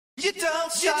You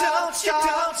don't stop, you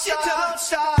don't stop, you don't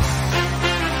stop.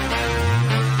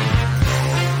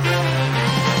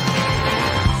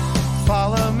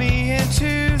 Follow me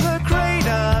into the great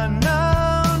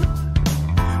unknown,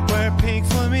 where pink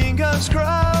flamingos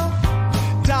grow.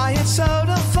 Diet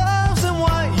soda flows and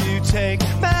what you take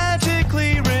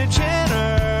magically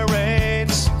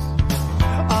regenerates.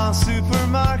 On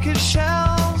supermarket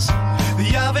shelves,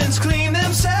 the ovens clean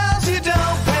themselves. You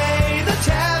don't pay the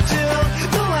tab till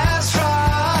the last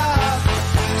drop.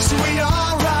 So we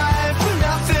all ride for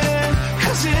nothing,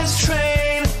 'cause this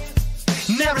train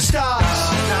never stops.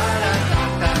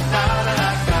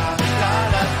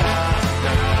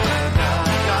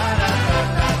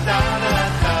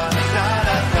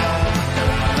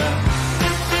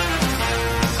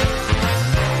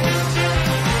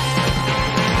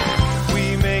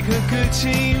 We make a good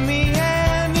team, me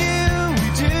and you, we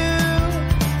do.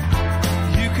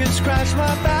 You can scratch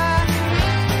my back,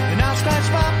 and I'll scratch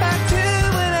my back too.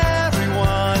 And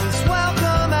everyone's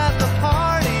welcome at the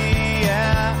party,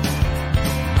 yeah.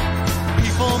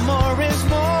 People, more is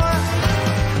more.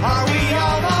 Are we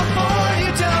all on board?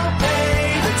 You don't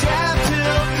pay the tab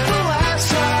till the last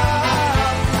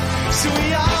drop. So we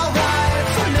all ride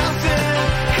for nothing,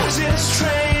 'cause this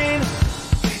train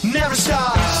never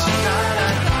stops.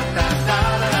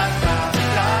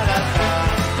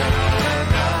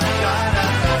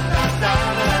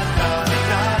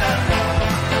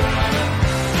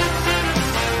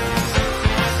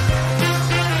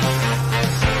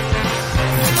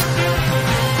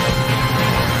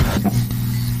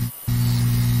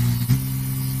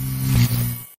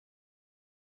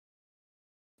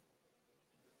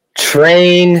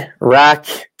 Train wreck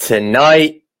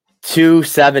tonight,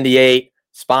 278,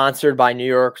 sponsored by New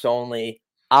York's only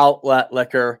Outlet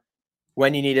Liquor.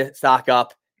 When you need to stock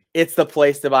up, it's the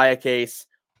place to buy a case.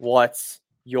 What's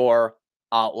your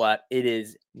outlet? It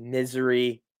is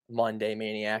Misery Monday,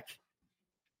 Maniac.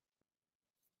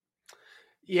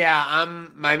 Yeah, I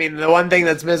mean, the one thing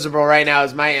that's miserable right now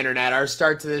is my internet. Our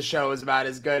start to this show was about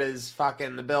as good as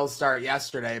fucking the Bills start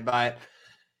yesterday. But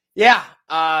yeah,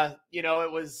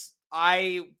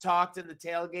 I talked in the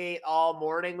tailgate all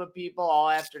morning with people, all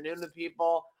afternoon with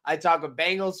people. I talked with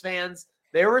Bengals fans.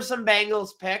 There were some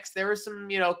Bengals picks. There were some,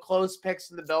 close picks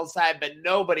from the Bills side, but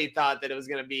nobody thought that it was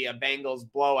going to be a Bengals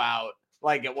blowout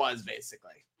like it was,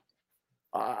 basically.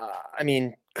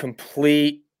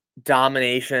 Complete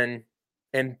domination.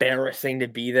 Embarrassing to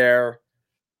be there.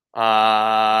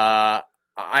 I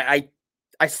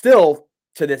still,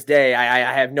 to this day,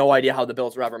 I have no idea how the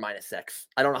Bills were ever -6.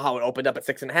 I don't know how it opened up at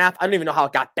 6.5. I don't even know how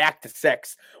it got back to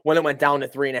 6 when it went down to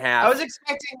 3.5. I was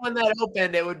expecting when that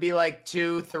opened, it would be like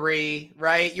 2-3,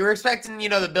 right? You were expecting,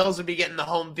 the Bills would be getting the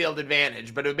home field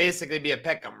advantage, but it would basically be a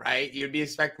pick 'em, right? You'd be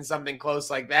expecting something close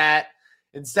like that.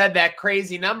 Instead, that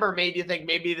crazy number made you think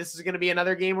maybe this is going to be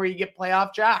another game where you get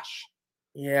playoff Josh.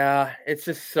 Yeah, it's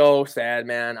just so sad,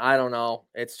 man. I don't know.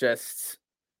 It's just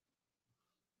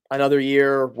another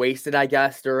year wasted, I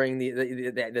guess, during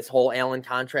this whole Allen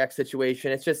contract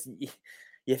situation. It's just,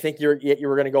 you think you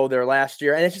were going to go there last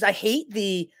year. And it's just, I hate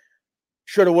the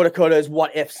shoulda, woulda, coulda,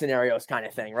 what if scenarios kind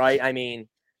of thing, right? I mean,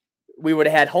 we would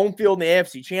have had home field in the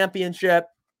AFC Championship,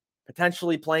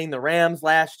 potentially playing the Rams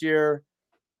last year.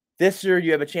 This year,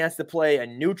 you have a chance to play a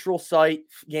neutral site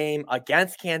game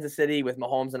against Kansas City with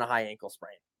Mahomes and a high ankle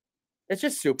sprain. It's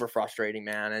just super frustrating,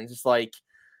 man. And just like,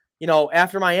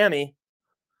 after Miami,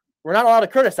 we're not allowed to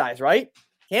criticize, right?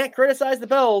 Can't criticize the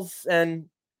Bills. And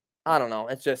I don't know.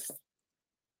 It's just,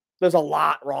 there's a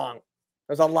lot wrong.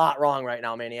 There's a lot wrong right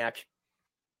now, Maniac.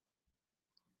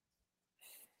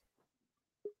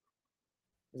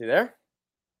 Is he there?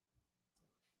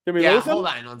 Did we lose him? Hold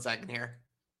on 1 second here.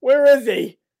 Where is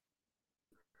he?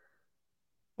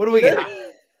 What do we got?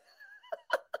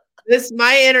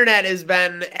 My internet has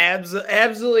been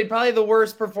absolutely probably the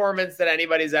worst performance that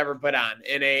anybody's ever put on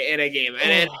in a game.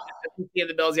 And in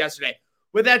the Bills yesterday.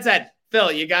 With that said,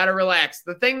 Phil, you got to relax.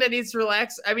 The thing that needs to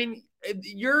relax, I mean,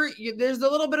 there's a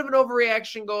little bit of an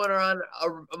overreaction going on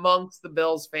amongst the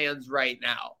Bills fans right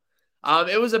now.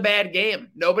 It was a bad game.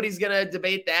 Nobody's going to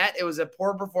debate that. It was a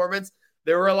poor performance.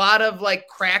 There were a lot of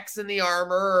cracks in the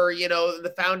armor or,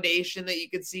 the foundation that you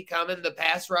could see coming. The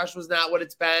pass rush was not what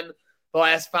it's been the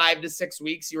last 5 to 6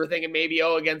 weeks. You were thinking maybe,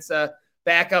 against a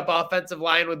backup offensive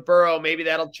line with Burrow, maybe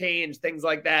that'll change, things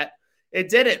like that. It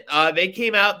didn't. They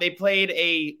came out, they played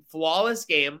a flawless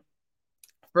game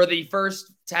for the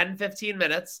first 10, 15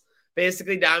 minutes,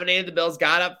 basically dominated the Bills,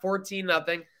 got up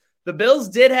 14-0. The Bills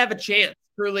did have a chance,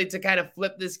 truly, to kind of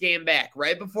flip this game back.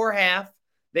 Right before half,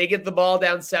 they get the ball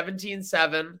down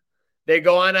 17-7. They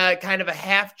go on a kind of a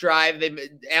half drive.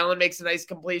 Allen makes a nice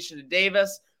completion to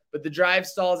Davis, but the drive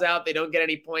stalls out. They don't get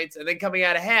any points. And then coming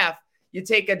out of half, you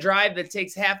take a drive that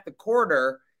takes half the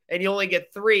quarter and you only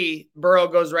get 3. Burrow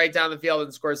goes right down the field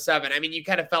and scores 7. I mean, you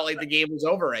kind of felt like the game was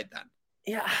over right then.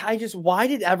 Yeah, why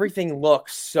did everything look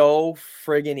so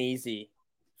friggin' easy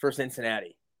for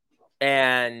Cincinnati?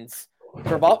 And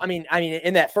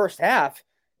in that first half,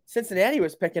 Cincinnati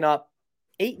was picking up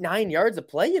 8-9 yards of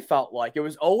play. You felt like it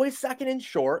was always second and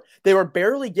short. They were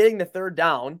barely getting the third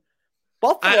down.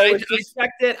 Buffalo.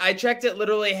 I checked it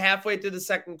literally halfway through the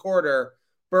second quarter.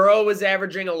 Burrow was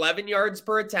averaging 11 yards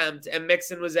per attempt, and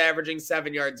Mixon was averaging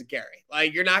 7 yards a carry.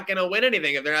 Like, you're not going to win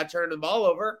anything if they're not turning the ball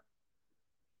over.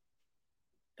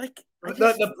 Like,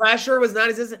 the pressure was not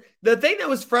existent. The thing that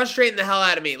was frustrating the hell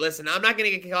out of me, listen, I'm not going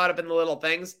to get caught up in the little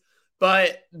things,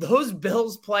 but those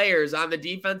Bills players on the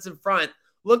defensive front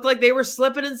looked like they were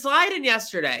slipping and sliding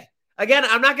yesterday. Again,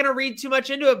 I'm not going to read too much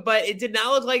into it, but it did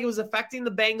not look like it was affecting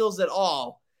the Bengals at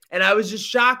all. And I was just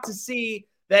shocked to see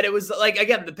that it was like,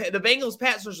 again, the Bengals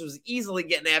pass rush was easily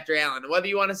getting after Allen. And whether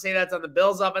you want to say that's on the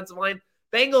Bills offensive line,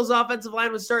 Bengals offensive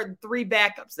line was starting 3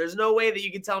 backups. There's no way that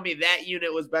you could tell me that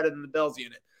unit was better than the Bills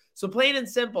unit. So plain and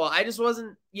simple, I just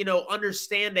wasn't,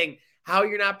 understanding how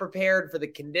you're not prepared for the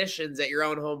conditions at your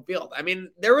own home field. I mean,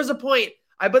 there was a point,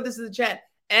 I put this in the chat,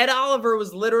 Ed Oliver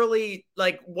was literally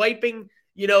like wiping,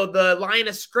 the line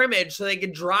of scrimmage so they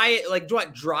could dry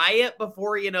it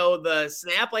before, the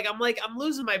snap. I'm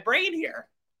losing my brain here.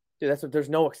 Dude, there's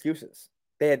no excuses.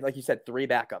 They had, like you said, 3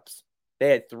 backups. They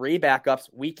had 3 backups.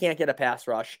 We can't get a pass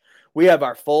rush. We have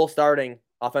our full starting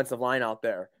offensive line out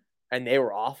there, and they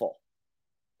were awful.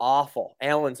 Awful.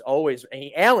 Allen's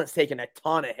taking a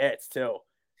ton of hits, too.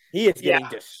 He is getting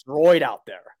destroyed out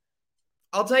there.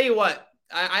 I'll tell you what.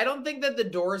 I don't think that the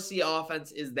Dorsey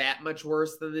offense is that much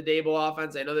worse than the Dable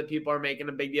offense. I know that people are making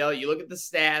a big deal. You look at the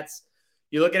stats.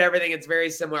 You look at everything, it's very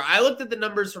similar. I looked at the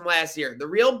numbers from last year. The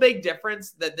real big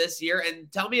difference that this year, and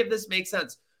tell me if this makes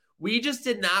sense, we just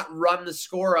did not run the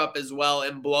score up as well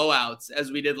in blowouts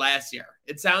as we did last year.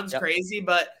 It sounds crazy,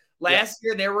 but last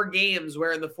year there were games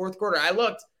where in the fourth quarter, I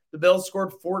looked, the Bills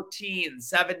scored 14,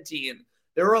 17.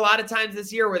 There were a lot of times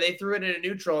this year where they threw it in a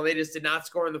neutral and they just did not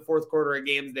score in the fourth quarter of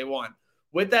games they won.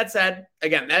 With that said,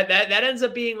 again, that ends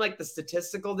up being like the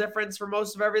statistical difference for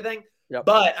most of everything. Yep.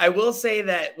 But I will say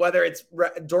that whether it's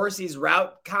Dorsey's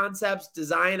route concepts,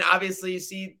 design, obviously you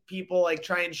see people like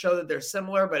try and show that they're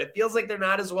similar, but it feels like they're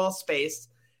not as well spaced.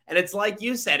 And it's like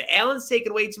you said, Allen's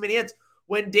taken way too many hits.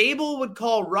 When Dable would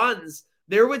call runs,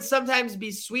 there would sometimes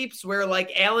be sweeps where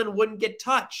like Allen wouldn't get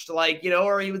touched,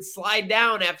 or he would slide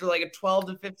down after like a 12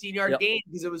 to 15 yard gain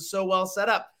because it was so well set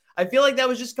up. I feel like that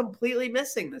was just completely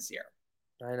missing this year.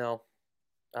 I know.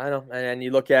 And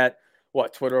you look at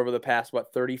Twitter over the past,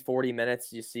 30, 40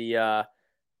 minutes, you see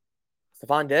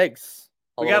Stephon Diggs.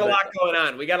 We got a lot going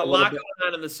on. We got a lot going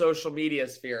on in the social media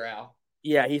sphere, Al.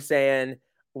 Yeah, he's saying,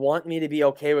 want me to be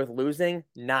okay with losing?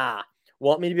 Nah.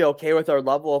 Want me to be okay with our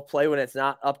level of play when it's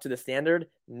not up to the standard?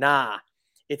 Nah.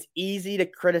 It's easy to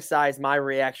criticize my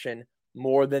reaction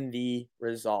more than the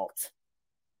result.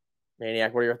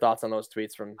 Maniac, what are your thoughts on those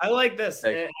tweets from? I like this.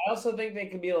 And I also think they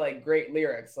can be like great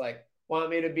lyrics. Like, want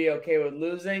me to be okay with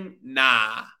losing?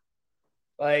 Nah.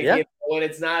 When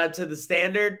it's not up to the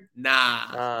standard?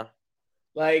 Nah.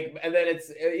 And then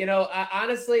it's,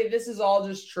 honestly, this is all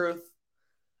just truth.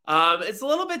 It's a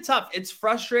little bit tough. It's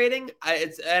frustrating.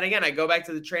 And again, I go back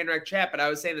to the Trainwreck chat, but I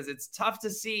was saying this, it's tough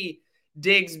to see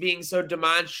Diggs being so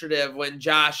demonstrative when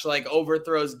Josh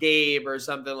overthrows Gabe or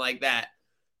something like that.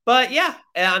 But yeah,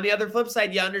 on the other flip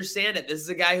side, you understand it. This is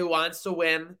a guy who wants to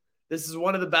win. This is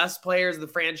one of the best players the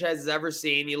franchise has ever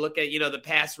seen. You look at, the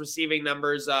past receiving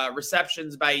numbers,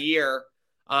 receptions by year.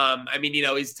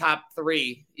 He's top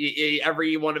 3.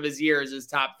 Every one of his years is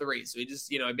top 3. So he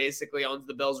just, basically owns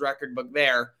the Bills record book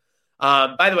there.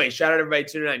 By the way, shout out everybody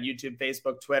tuning in on YouTube,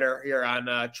 Facebook, Twitter here on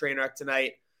Trainwreck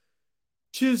tonight.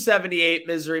 278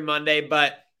 Misery Monday.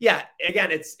 But yeah,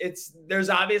 again, there's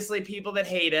obviously people that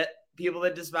hate it. People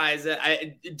that despise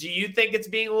it. Do you think it's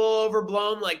being a little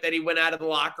overblown, like that he went out of the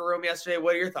locker room yesterday?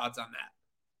 What are your thoughts on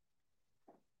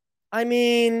that? I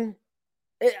mean,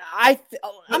 I'm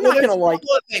not going to like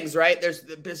things, right? There's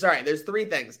 3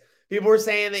 things. People were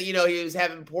saying that, he was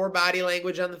having poor body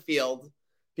language on the field.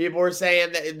 People were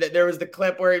saying that there was the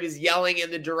clip where he was yelling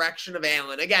in the direction of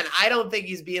Allen. Again, I don't think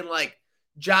he's being like,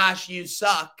 Josh, you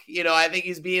suck. I think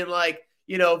he's being like,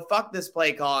 fuck this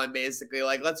play calling, basically.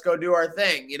 Like, let's go do our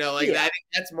thing. I think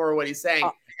that's more what he's saying.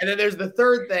 And then there's the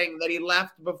third thing that he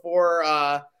left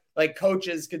before,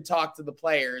 coaches could talk to the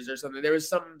players or something. There was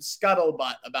some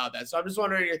scuttlebutt about that. So I'm just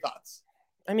wondering your thoughts.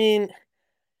 I mean,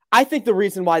 I think the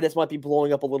reason why this might be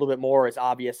blowing up a little bit more is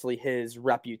obviously his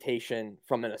reputation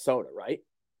from Minnesota, right?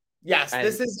 Yes, And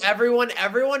this is everyone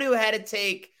who had to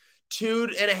take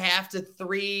 2.5 to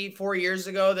 3, 4 years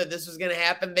ago that this was going to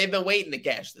happen. They've been waiting to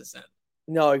cash this in.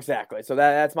 no, exactly. So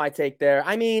that's my take there.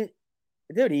 I mean,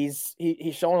 dude, he's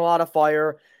showing a lot of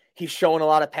fire. He's showing a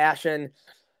lot of passion.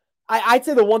 I'd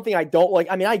say the one thing I don't like,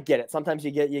 I mean, I get it. Sometimes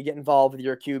you get involved with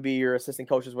your QB, your assistant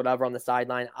coaches, whatever on the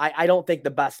sideline. I don't think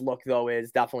the best look, though,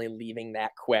 is definitely leaving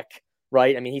that quick,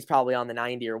 right? I mean, he's probably on the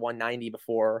 90 or 190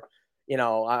 before,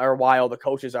 or while the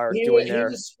coaches are doing their.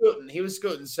 He was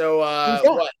scooting. So,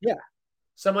 what? Yeah.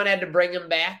 Someone had to bring him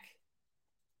back?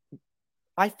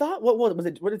 I thought, what was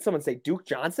it? What did someone say? Duke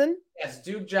Johnson? Yes,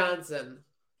 Duke Johnson.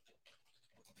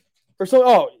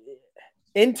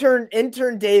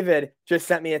 Intern David just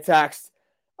sent me a text.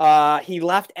 He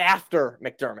left after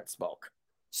McDermott spoke.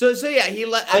 So yeah, he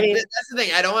left. That's the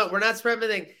thing. We're not spreading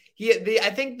anything.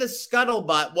 I think the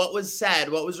scuttlebutt, what was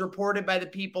said, what was reported by the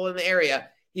people in the area,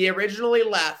 he originally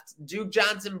left. Duke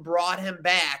Johnson brought him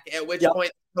back, at which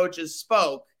point the coaches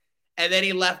spoke, and then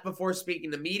he left before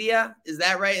speaking to media. Is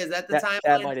that right? Is that the timeline?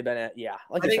 That might have been it. Yeah.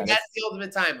 I think that's the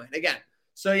ultimate timeline. Again.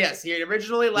 So yes, he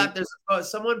originally left. There's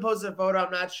someone posted a photo.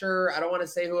 I'm not sure. I don't want to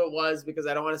say who it was because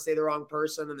I don't want to say the wrong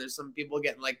person. And there's some people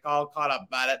getting all caught up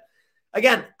about it.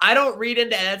 Again, I don't read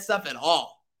into that stuff at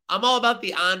all. I'm all about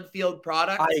the on-field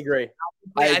product. I agree.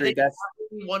 I think that's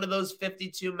one of those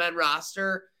 52 men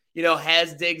roster,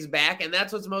 has Diggs back, and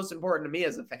that's what's most important to me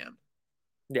as a fan.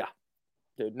 Yeah,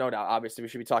 dude, no doubt. Obviously, we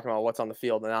should be talking about what's on the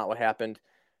field and not what happened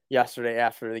yesterday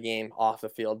after the game off the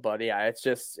field. But yeah, it's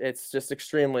just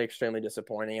extremely, extremely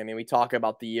disappointing. I mean, we talk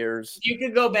about the years. You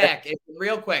could go back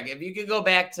real quick. If you could go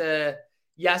back to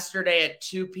yesterday at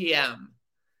 2 p.m.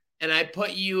 and I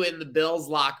put you in the Bills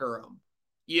locker room,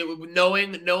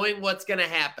 knowing what's going to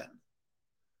happen.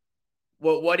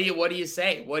 What do you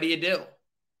say? What do you do?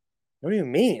 What do you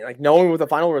mean? Like knowing what the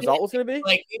final result was going to be?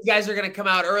 Like these guys are going to come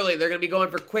out early. They're going to be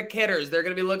going for quick hitters. They're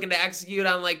going to be looking to execute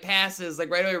on passes,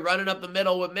 right away, running up the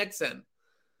middle with Mixon.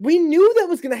 We knew that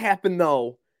was going to happen,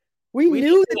 though. We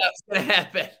knew that was going to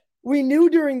happen. We knew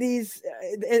during these,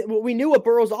 we knew what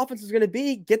Burrow's offense was going to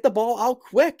be. Get the ball out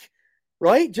quick,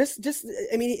 right?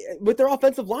 I mean, with their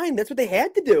offensive line, that's what they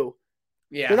had to do.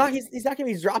 Yeah, he's not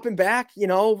going to be dropping back,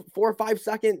 4 or 5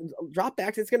 second drop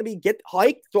backs. It's going to be get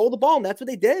hike, throw the ball, and that's what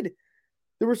they did.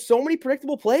 There were so many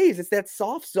predictable plays. It's that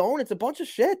soft zone. It's a bunch of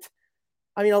shit.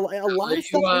 I mean, a lot of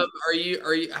stuff.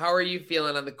 How are you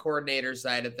feeling on the coordinator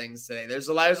side of things today? There's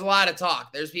a lot of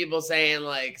talk. There's people saying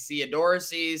see a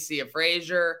Dorsey, see a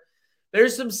Frazier.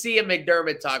 There's some see a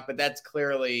McDermott talk, but that's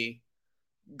clearly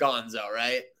gonzo,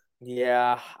 right?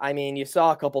 Yeah. I mean, you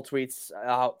saw a couple tweets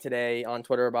out today on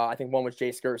Twitter about, I think one was Jay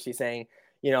Skersey saying,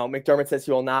 McDermott says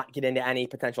he will not get into any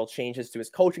potential changes to his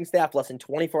coaching staff less than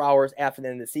 24 hours after the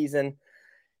end of the season.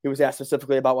 He was asked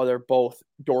specifically about whether both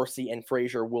Dorsey and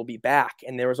Frazier will be back.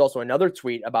 And there was also another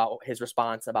tweet about his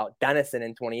response about Dennison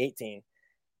in 2018.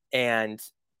 And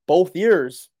both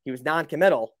years, he was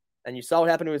non-committal. And you saw what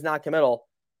happened to his non-committal.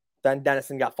 Then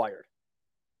Dennison got fired.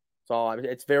 So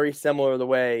it's very similar the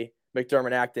way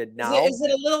McDermott acted now. Is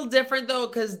it a little different, though?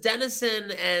 Because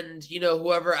Dennison and,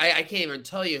 whoever, I can't even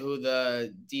tell you who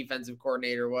the defensive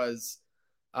coordinator was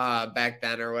back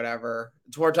then or whatever.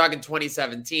 We're talking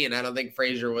 2017. I don't think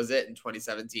Frazier was it in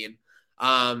 2017.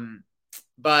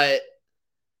 But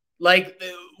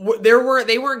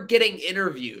they weren't getting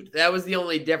interviewed. That was the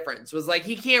only difference. Was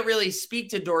he can't really speak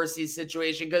to Dorsey's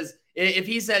situation because if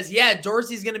he says, yeah,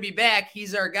 Dorsey's going to be back,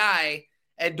 he's our guy,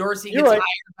 and Dorsey gets hired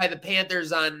by the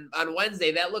Panthers on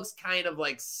Wednesday, that looks kind of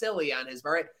silly on his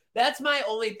part. Right? That's my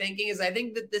only thinking is I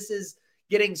think that this is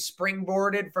getting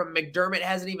springboarded from McDermott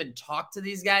hasn't even talked to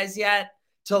these guys yet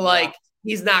to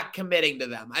he's not committing to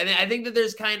them. I think that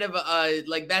there's kind of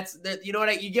that's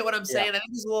you get what I'm saying? I think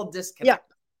there's a little disconnect.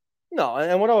 Yeah. No,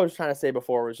 and what I was trying to say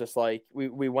before was just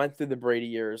we went through the Brady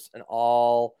years and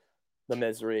all the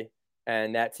misery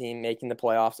and that team making the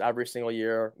playoffs every single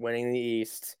year, winning the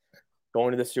East,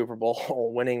 going to the Super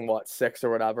Bowl, winning 6 or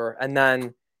whatever. And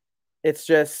then it's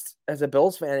just, as a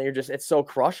Bills fan, it's so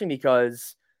crushing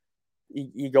because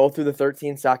you go through the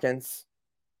 13 seconds,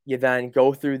 you then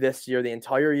go through this year, the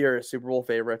entire year as Super Bowl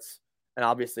favorites. And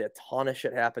obviously a ton of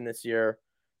shit happened this year.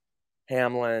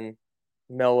 Hamlin,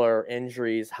 Miller,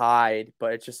 injuries, Hyde,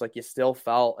 but it's just you still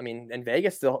felt, and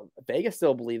Vegas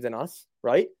still believed in us,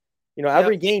 right?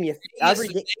 Every game,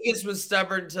 Vegas was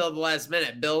stubborn until the last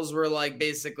minute. Bills were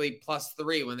basically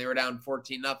 +3 when they were down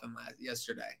 14-0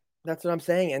 yesterday. That's what I'm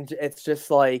saying. And it's just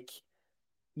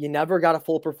you never got a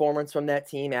full performance from that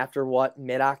team after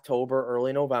mid-October,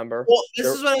 early November. Well,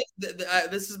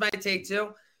 this is my take too.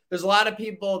 there's a lot of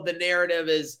people, the narrative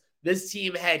is this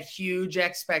team had huge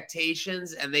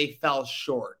expectations and they fell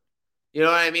short. You know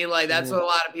what I mean? Like that's what a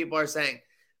lot of people are saying.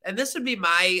 And this would be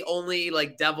my only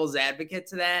like devil's advocate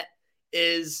to that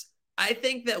is I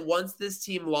think that once this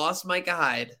team lost Micah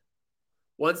Hyde,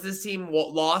 once this team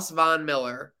lost Von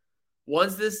Miller,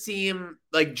 once this team,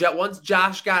 like once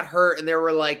Josh got hurt and there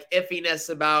were like iffiness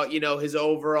about, his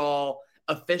overall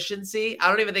efficiency. I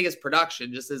don't even think his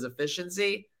production, just his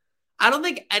efficiency. I don't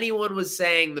think anyone was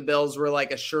saying the Bills were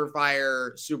like a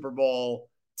surefire Super Bowl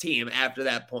team after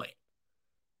that point.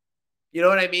 You know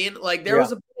what I mean? Like there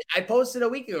was I posted a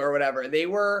week ago or whatever. They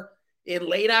were in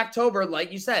late October,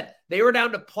 like you said, they were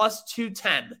down to plus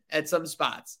 210 at some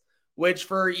spots, which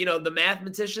for, the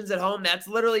mathematicians at home, that's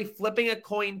literally flipping a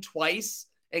coin twice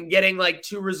and getting like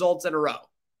 2 results in a row.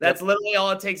 That's literally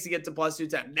all it takes to get to plus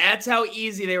 210. That's how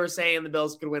easy they were saying the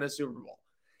Bills could win a Super Bowl.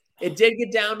 It did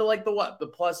get down to like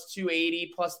the plus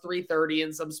 280, plus 330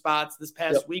 in some spots this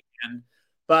past weekend.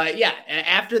 But yeah,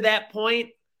 after that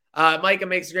point, Micah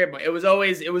makes a great point. It was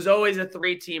always a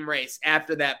 3-team race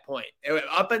after that point.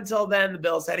 Up until then, the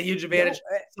Bills had a huge advantage.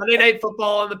 Sunday Night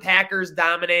Football and the Packers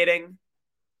dominating.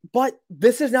 But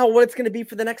this is now what it's going to be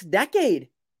for the next decade.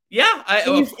 Yeah,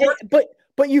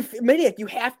 but you, Maniac, you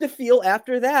have to feel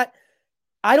after that.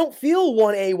 I don't feel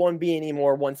 1A, 1B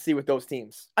anymore, 1C with those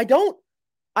teams. I don't.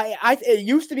 It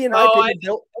used to be in my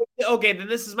opinion. Okay, then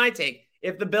this is my take.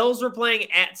 If the Bills were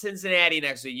playing at Cincinnati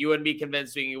next week, you wouldn't be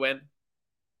convinced we can win?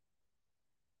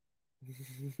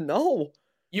 No.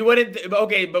 You wouldn't?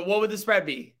 Okay, but what would the spread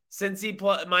be? Cincy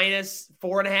minus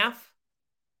 4.5?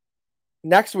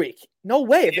 Next week. No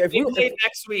way. If we played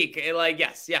next week,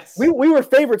 yes. We were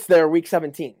favorites there week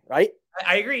 17, right?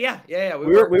 I agree, yeah. We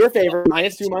were favored,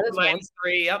 minus 2, minus 1. Minus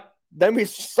 3, yep. Then we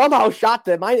somehow shot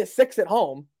to minus 6 at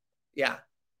home. Yeah.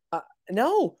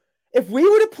 No. If we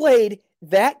would have played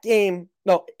that game,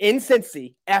 in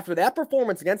Cincy, after that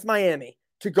performance against Miami,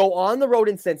 to go on the road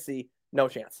in Cincy, no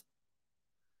chance.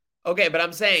 Okay, but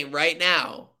I'm saying right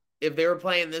now, if they were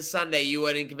playing this Sunday, you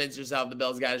wouldn't convince yourself the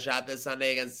Bills got a shot this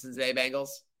Sunday against the Cincinnati Bengals?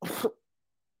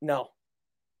 No.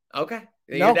 Okay.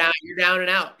 You're down and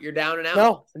out. You're down and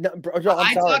out. No, bro,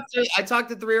 I'm sorry. I talked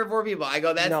to 3 or 4 people. I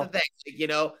go, that's the thing.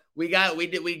 We got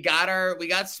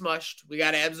smushed. We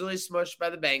got absolutely smushed by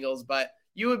the Bengals, but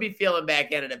you would be feeling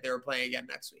back in it if they were playing again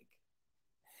next week.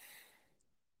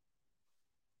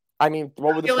 I mean,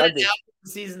 what would the spread be? The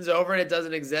season's over and it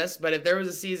doesn't exist, but if there was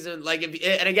a season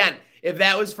if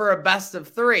that was for a best of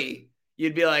 3,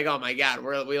 you'd be like, oh my God,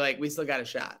 we still got a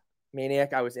shot.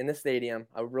 Maniac, I was in the stadium.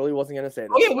 I really wasn't going to say that.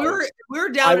 Oh yeah, we were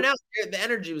down and out. The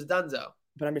energy was donezo.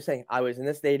 But I'm just saying, I was in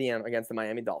the stadium against the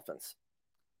Miami Dolphins.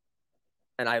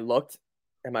 And I looked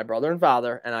at my brother and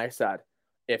father, and I said,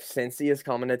 if Cincy is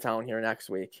coming to town here next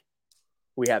week,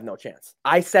 we have no chance.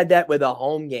 I said that with a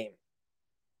home game.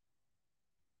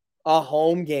 A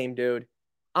home game, dude.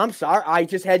 I'm sorry. I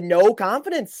just had no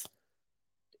confidence.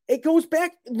 It goes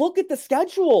back. Look at the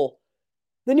schedule.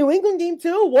 The New England game,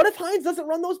 too. What if Hines doesn't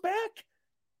run those back?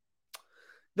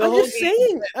 I'm just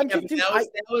saying.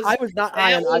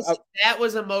 That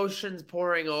was emotions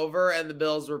pouring over, and the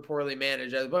Bills were poorly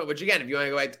managed at the point. Which, again, if you want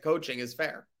to go back to coaching, is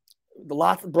fair. There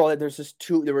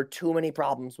were too many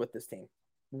problems with this team.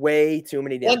 Way too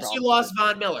many. Once you lost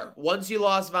Von Miller.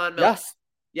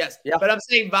 Yes. Yeah. But I'm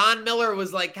saying Von Miller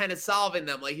was like kind of solving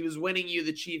them. Like he was winning you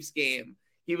the Chiefs game.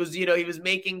 He was, he was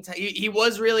making, he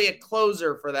was really a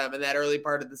closer for them in that early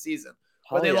part of the season.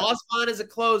 When they lost Von as a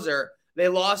closer, they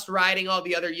lost riding all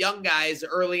the other young guys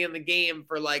early in the game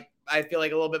for I feel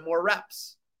like a little bit more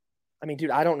reps. I mean, dude,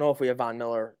 I don't know if we have Von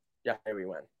Miller. Yeah, here we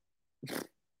win.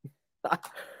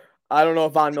 I don't know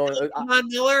if Von Miller. Von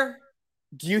Miller?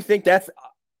 Do you think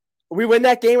we win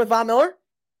that game with Von Miller?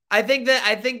 I think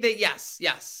that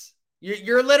yes.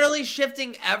 You're literally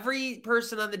shifting every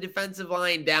person on the defensive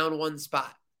line down one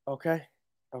spot. Okay.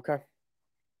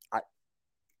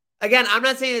 Again, I'm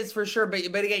not saying it's for sure, but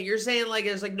again, you're saying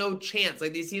there's no chance.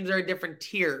 These teams are in different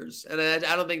tiers, and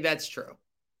I don't think that's true.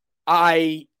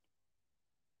 I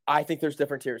think there's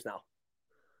different tiers now.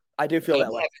 I do feel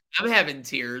that way. I'm having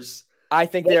tears. I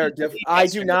think they are different. I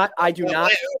do not.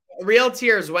 Real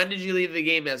tears. When did you leave the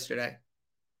game yesterday?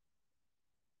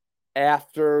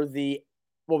 After the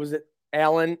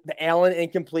Allen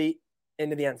incomplete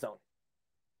into the end zone.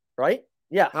 Right?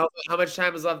 Yeah. How much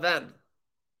time was left then?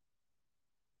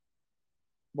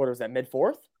 What was that,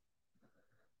 mid-4th?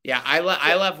 Yeah, I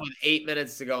left with 8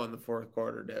 minutes to go in the 4th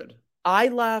quarter, dude. I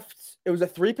left. It was a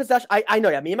 3-possession. I know,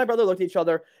 yeah. Me and my brother looked at each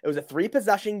other. It was a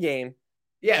 3-possession game.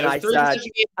 Yeah, it was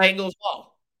 3-possession game. Bengals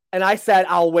ball. And I said,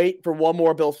 I'll wait for one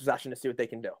more Bills possession to see what they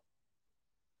can do.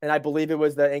 And I believe it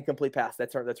was the incomplete pass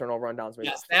that turnover on downs.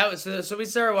 Yes, that was so we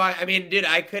started walking. I mean, dude,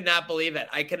 I could not believe it.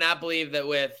 I could not believe that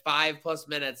with 5+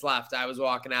 minutes left, I was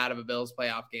walking out of a Bills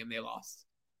playoff game they lost.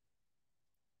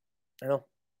 I know.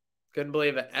 Couldn't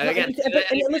believe it. And again,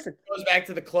 listen, it goes back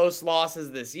to the close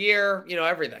losses this year,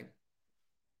 everything.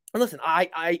 And listen,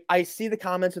 I see the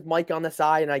comments with Mike on the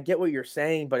side, and I get what you're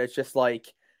saying, but it's just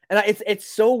like, and it's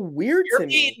so weird to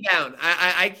me. You're beaten down.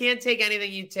 I can't take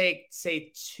anything you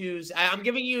say Tuesday. I'm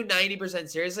giving you 90%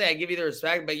 seriously. I give you the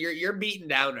respect, but you're beaten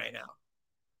down right now.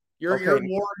 You're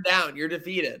worn down. You're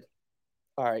defeated.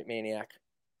 All right, Maniac.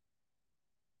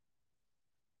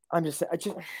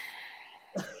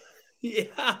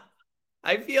 Yeah,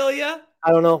 I feel you.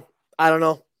 I don't know. I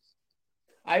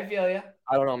feel you.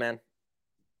 I don't know, man.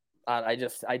 I'm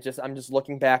just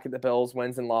looking back at the Bills'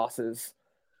 wins and losses,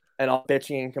 and all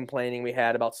bitching and complaining we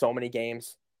had about so many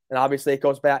games, and obviously it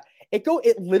goes back. It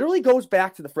literally goes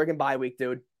back to the friggin' bye week,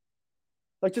 dude.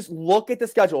 Like, just look at the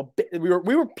schedule.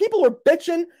 People were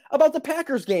bitching about the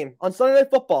Packers game on Sunday Night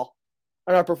Football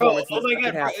and our performance. Oh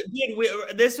my god,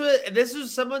 dude! This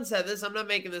was someone said this. I'm not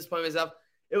making this point myself.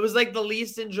 It was like the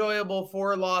least enjoyable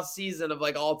 4-loss season of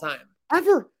like all time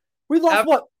ever. We lost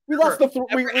what? We lost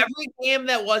every game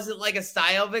that wasn't like a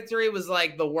style victory was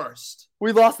like the worst.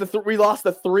 We lost we lost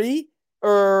 3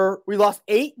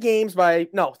 games by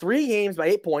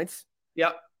 8 points.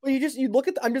 Yep. Well, you look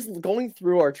at. I'm just going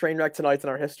through our train wreck tonight in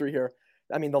our history here.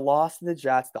 I mean, the loss to the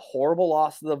Jets, the horrible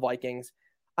loss to the Vikings.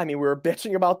 I mean, we were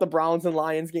bitching about the Browns and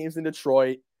Lions games in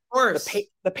Detroit. Of course.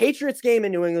 The Patriots game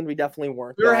in New England, we definitely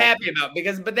weren't. We were happy about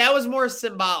but that was more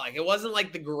symbolic. It wasn't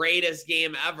like the greatest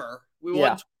game ever. We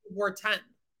won 24-10.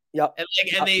 Yep.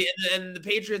 And the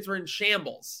Patriots were in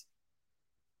shambles.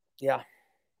 Yeah.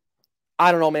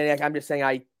 I don't know, Maniac. I'm just saying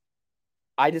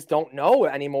I just don't know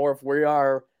anymore if we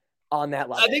are on that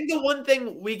level. I think the one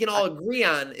thing we can all agree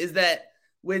on is that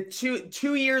with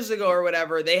two years ago or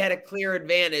whatever, they had a clear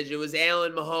advantage. It was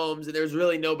Allen, Mahomes, and there was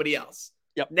really nobody else.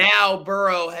 Yep. Now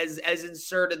Burrow has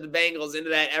inserted the Bengals into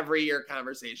that every year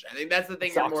conversation. I think that's the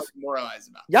thing you're more demoralized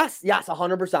about. Yes,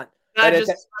 100%. Not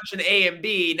just an A and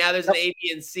B. Now there's an A,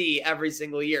 B, and C every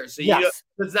single year. So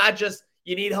it's not just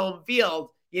you need home field.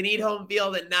 You need home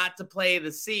field and not to play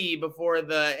the C before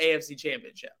the AFC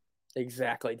Championship.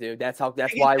 Exactly, dude. That's why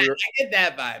I get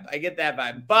that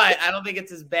vibe. But I don't think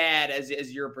it's as bad as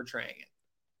you're portraying it.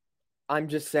 I'm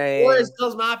just saying. Or as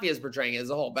Bills Mafia is portraying it as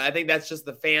a whole. But I think that's just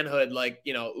the fanhood,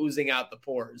 oozing out the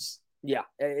pores. Yeah.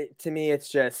 To me,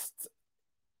 it's just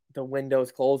the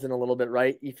window's closing a little bit,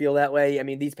 right? You feel that way? I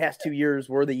mean, these past 2 years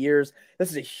were the years.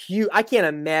 This is a huge – I can't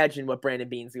imagine what Brandon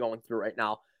Beane's going through right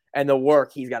now and the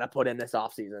work he's got to put in this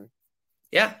offseason.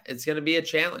 Yeah, it's going to be a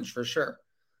challenge for sure.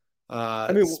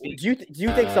 Do you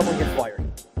think someone gets fired?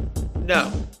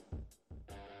 No.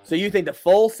 So you think the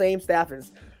full same staff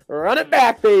is – run it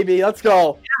back, baby. Let's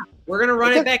go. Yeah, we're going to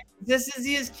run it back. This is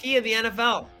the key of the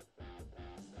NFL.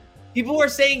 People were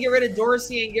saying get rid of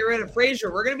Dorsey and get rid of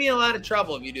Frazier. We're going to be in a lot of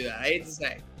trouble if you do that. I hate to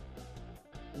say.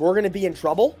 We're going to be in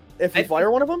trouble if we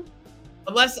fire one of them?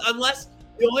 Unless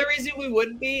the only reason we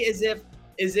wouldn't be is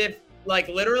if like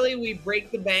literally we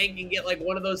break the bank and get like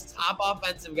one of those top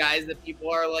offensive guys that people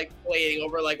are like playing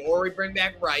over, like, or we bring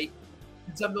back Wright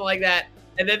and something like that.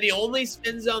 And then the only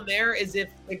spin zone there is if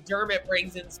McDermott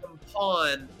brings in some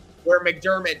pawn where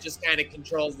McDermott just kind of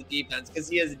controls the defense because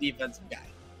he is a defensive guy.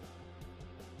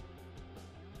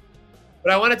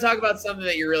 But I want to talk about something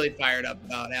that you're really fired up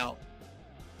about, Al.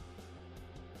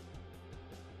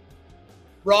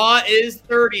 Raw is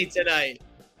 30 tonight.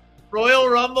 Royal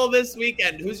Rumble this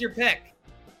weekend. Who's your pick?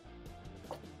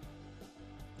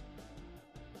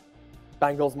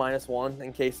 Bengals -1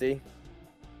 in KC.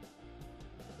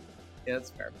 Yeah,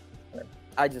 that's fair.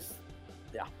 I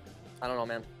don't know,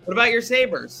 man. What about your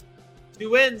Sabres? 2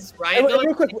 wins, Ryan Miller.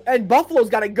 Real quick, and Buffalo's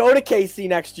got to go to KC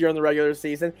next year in the regular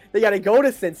season. They got to go to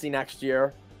Cincy next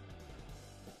year.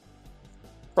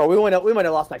 Bro, we might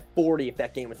have lost by 40 if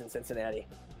that game was in Cincinnati.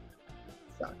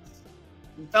 Sucks.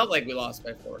 It felt like we lost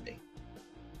by 40.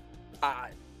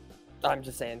 I'm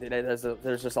just saying, dude.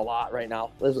 There's just a lot right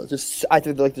now. I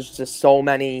think like there's just so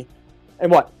many.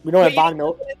 And what? We don't have Von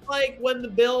Miller. It's like when the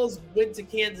Bills went to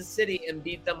Kansas City and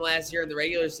beat them last year in the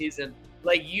regular season.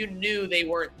 Like, you knew they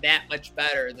weren't that much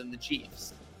better than the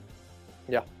Chiefs.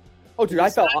 Yeah. Oh, dude,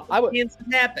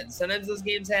 Sometimes those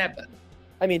games happen.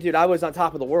 I mean, dude, I was on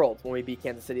top of the world when we beat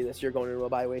Kansas City this year going into a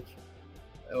bye week.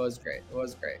 It was great.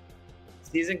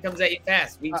 Season comes at you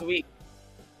fast, week to week.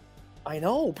 I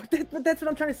know, but that's what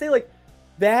I'm trying to say. Like,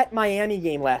 that Miami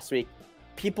game last week,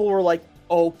 people were, like,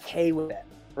 okay with it,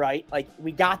 right? Like,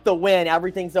 we got the win.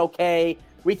 Everything's okay.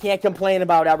 We can't complain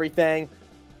about everything.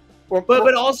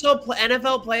 But also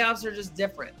NFL playoffs are just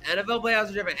different. NFL playoffs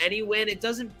are different. Any win, it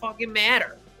doesn't fucking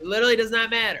matter. It literally does not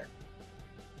matter.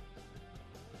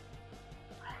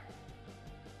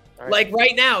 Right. Like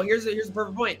right now, here's a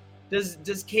perfect point. Does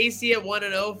KC at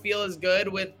 1-0 feel as good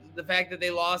with the fact that they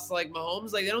lost like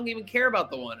Mahomes? Like they don't even care about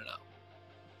the 1-0.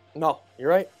 No, you're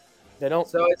right. They don't.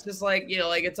 So it's just like,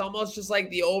 like it's almost just like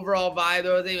the overall vibe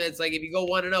of the thing. It's like if you go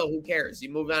 1-0, who cares? You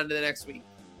move on to the next week.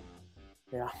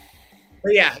 Yeah.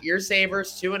 But yeah, your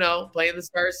Sabres 2-0 playing the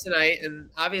Stars tonight, and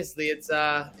obviously it's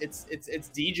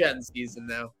D-Gen season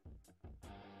now.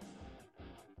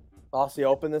 Aussie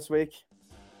Open this week.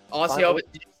 Aussie Open.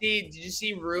 Did you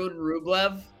see Rune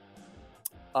Rublev?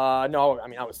 No, I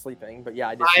mean I was sleeping, but yeah,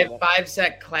 I did. Five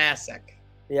set classic.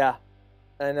 Yeah,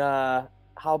 and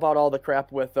how about all the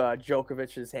crap with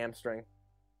Djokovic's hamstring?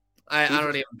 I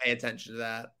don't even pay attention to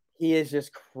that. He is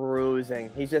just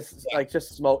cruising. He's just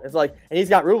just smoke. It's like, and he's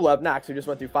got Rublev next, who just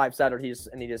went through 5-setter. He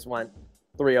just went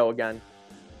 3-0 again.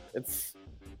 It's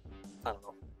I don't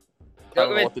know. I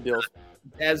don't know what the deal is.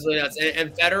 Absolutely nuts.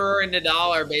 And Federer and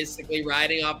Nadal are basically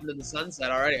riding off into the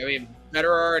sunset already. I mean,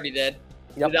 Federer already did.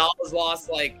 Yep. Nadal has lost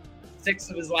like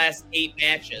 6 of his last 8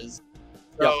 matches.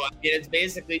 So I mean, it's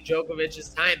basically Djokovic's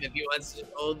time if he wants to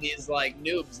own these like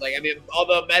noobs. Like I mean,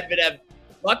 although Medvedev.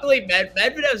 Luckily,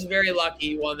 Medvedev's very lucky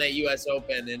he won that U.S.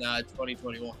 Open in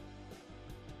 2021.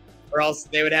 Or else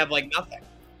they would have, like, nothing.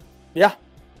 Yeah.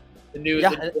 And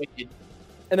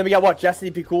then we got, what, Jessie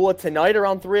Pegula tonight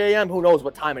around 3 a.m.? Who knows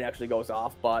what time it actually goes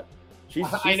off, but she's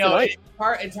I know. Tonight.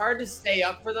 It's hard to stay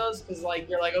up for those because, like,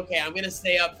 you're like, okay, I'm going to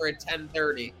stay up for a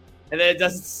 10:30. And then it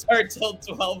doesn't start till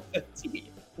 12:15.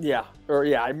 Yeah.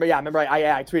 I remember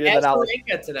I tweeted that out.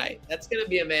 Tonight. That's going to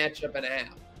be a matchup and a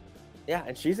half. Yeah,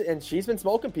 and she's been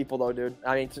smoking people though, dude.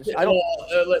 I mean, I don't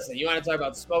listen. You want to talk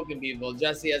about smoking people?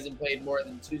 Jessie hasn't played more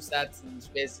than 2 sets, and she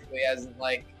basically hasn't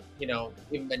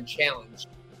even been challenged.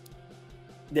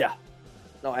 Yeah,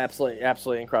 no,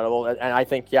 absolutely incredible. And I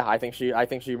think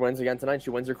she wins again tonight.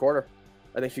 She wins her quarter.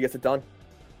 I think she gets it done.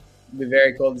 It'll be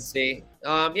very cool to see.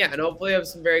 And hopefully we have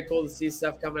some very cool to see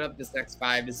stuff coming up this next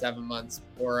 5 to 7 months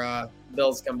before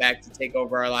Bills come back to take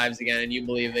over our lives again, and you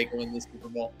believe they can win the Super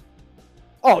Bowl.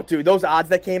 Oh, dude, those odds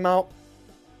that came out.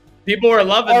 People were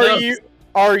loving those.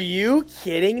 Are you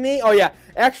kidding me? Oh, yeah.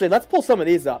 Actually, let's pull some of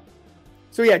these up.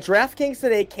 So, yeah, DraftKings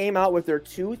today came out with their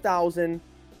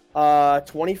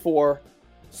 2024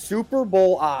 Super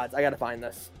Bowl odds. I got to find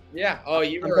this. Yeah. Oh,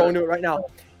 I'm going to it right now.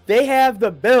 They have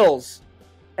the Bills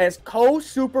as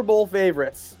co-Super Bowl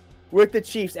favorites with the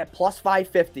Chiefs at plus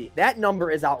 550. That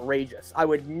number is outrageous. I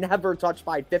would never touch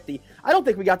 550. I don't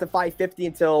think we got to 550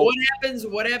 until. What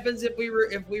happens if we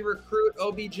recruit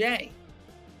OBJ?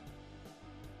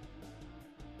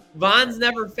 Von's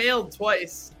never failed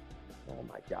twice. Oh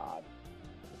my god!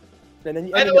 And then,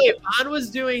 by the way, Von was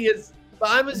doing his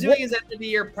end of the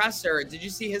year presser. Did you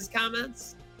see his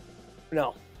comments?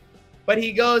 No. But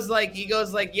he goes like,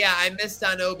 yeah, I missed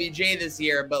on OBJ this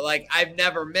year, but like I've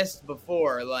never missed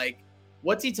before. Like,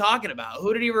 what's he talking about?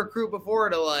 Who did he recruit before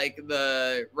to like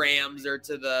the Rams or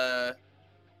to the?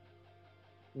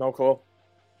 No clue.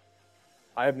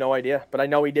 I have no idea, but I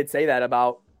know he did say that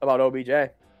about OBJ. Yeah.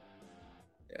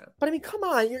 But I mean, come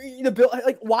on, the Bill.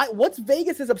 Like, why? What's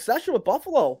Vegas' obsession with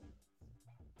Buffalo?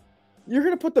 You're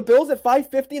gonna put the Bills at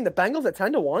 550 and the Bengals at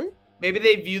 10-1? Maybe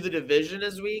they view the division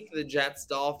as weak. The Jets,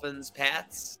 Dolphins,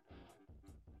 Pats.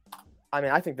 I mean,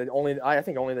 I think only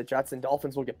the Jets and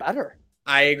Dolphins will get better.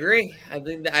 I agree. I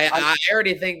think I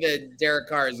already think that Derek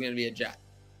Carr is going to be a Jet,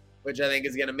 which I think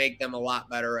is going to make them a lot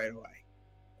better right away.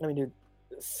 I mean, dude,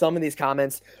 some of these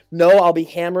comments. No, I'll be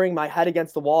hammering my head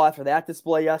against the wall after that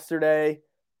display yesterday.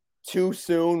 Too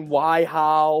soon. Why?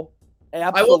 How?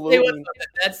 Absolutely. I will say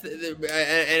that's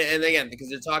and again, because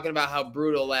they're talking about how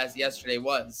brutal yesterday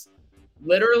was.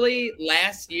 Literally,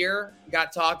 last year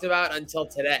got talked about until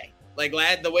today. Like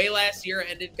the way last year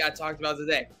ended got talked about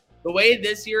today. The way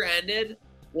this year ended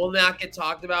will not get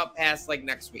talked about past like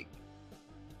next week.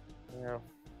 Yeah,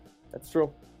 that's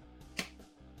true.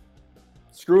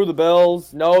 Screw the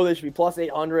Bills. No, they should be plus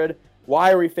 800.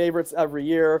 Why are we favorites every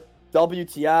year?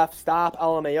 WTF. Stop.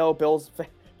 LMAO. Bills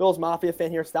Mafia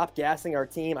fan here. Stop gassing our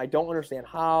team. I don't understand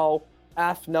how.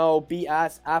 F no.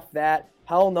 BS. F that.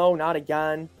 Hell no, not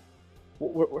again.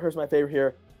 Here's my favorite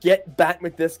here. Get bent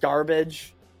with this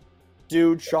garbage.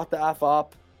 Dude, shut the F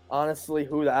up. Honestly,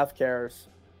 who the F cares?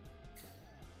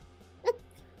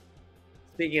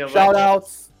 Speaking of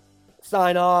shout-outs,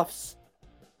 sign-offs.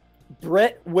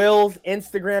 Britt Will's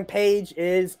Instagram page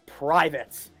is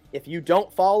private. If you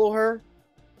don't follow her,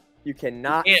 you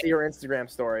cannot see her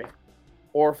Instagram story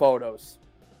or photos.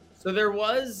 So there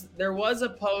was a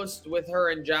post with her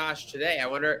and Josh today. I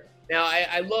wonder now.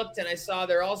 I looked and I saw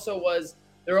there also was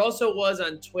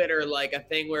on Twitter like a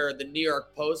thing where the New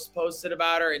York Post posted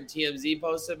about her and TMZ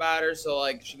posted about her. So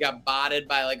like she got botted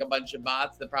by like a bunch of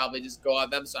bots that probably just go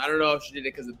at them. So I don't know if she did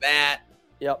it because of that.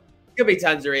 Yep. Could be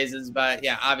tons of reasons, but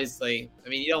yeah, obviously, I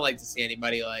mean, you don't like to see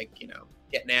anybody like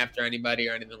getting after anybody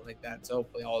or anything like that. So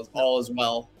hopefully all is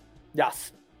well.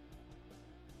 Yes.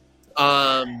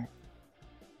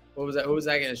 What was that? Who was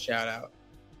I going to shout out?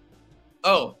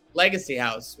 Oh, Legacy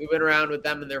House. We went around with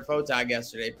them in their photog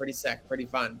yesterday. Pretty sick, pretty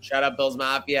fun. Shout out Bill's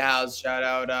Mafia House. Shout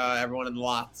out everyone in the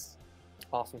lots.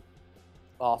 Awesome.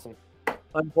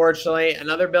 Unfortunately,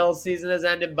 another Bills season has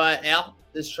ended, but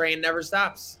this train never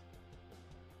stops.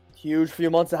 Huge few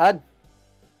months ahead.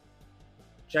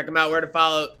 Check them out. Where to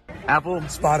follow? Apple,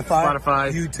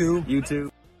 Spotify, YouTube.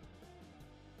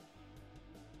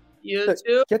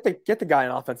 Get the guy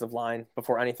in offensive line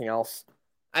before anything else.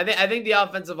 I think the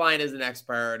offensive line is the next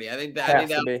priority. I think that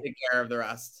will take care of the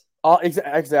rest.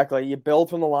 Exactly. You build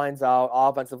from the lines out.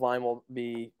 Offensive line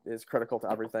is critical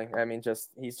to everything. I mean,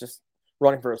 he's just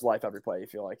running for his life every play. You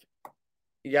feel like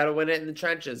you got to win it in the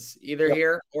trenches, either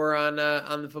here or on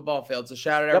the football field. So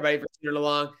shout out everybody for tuning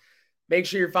along. Make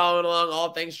sure you're following along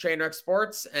all things Trainwreck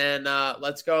Sports, and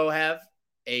let's go have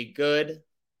a good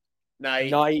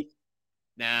night. Night.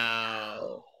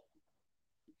 Now.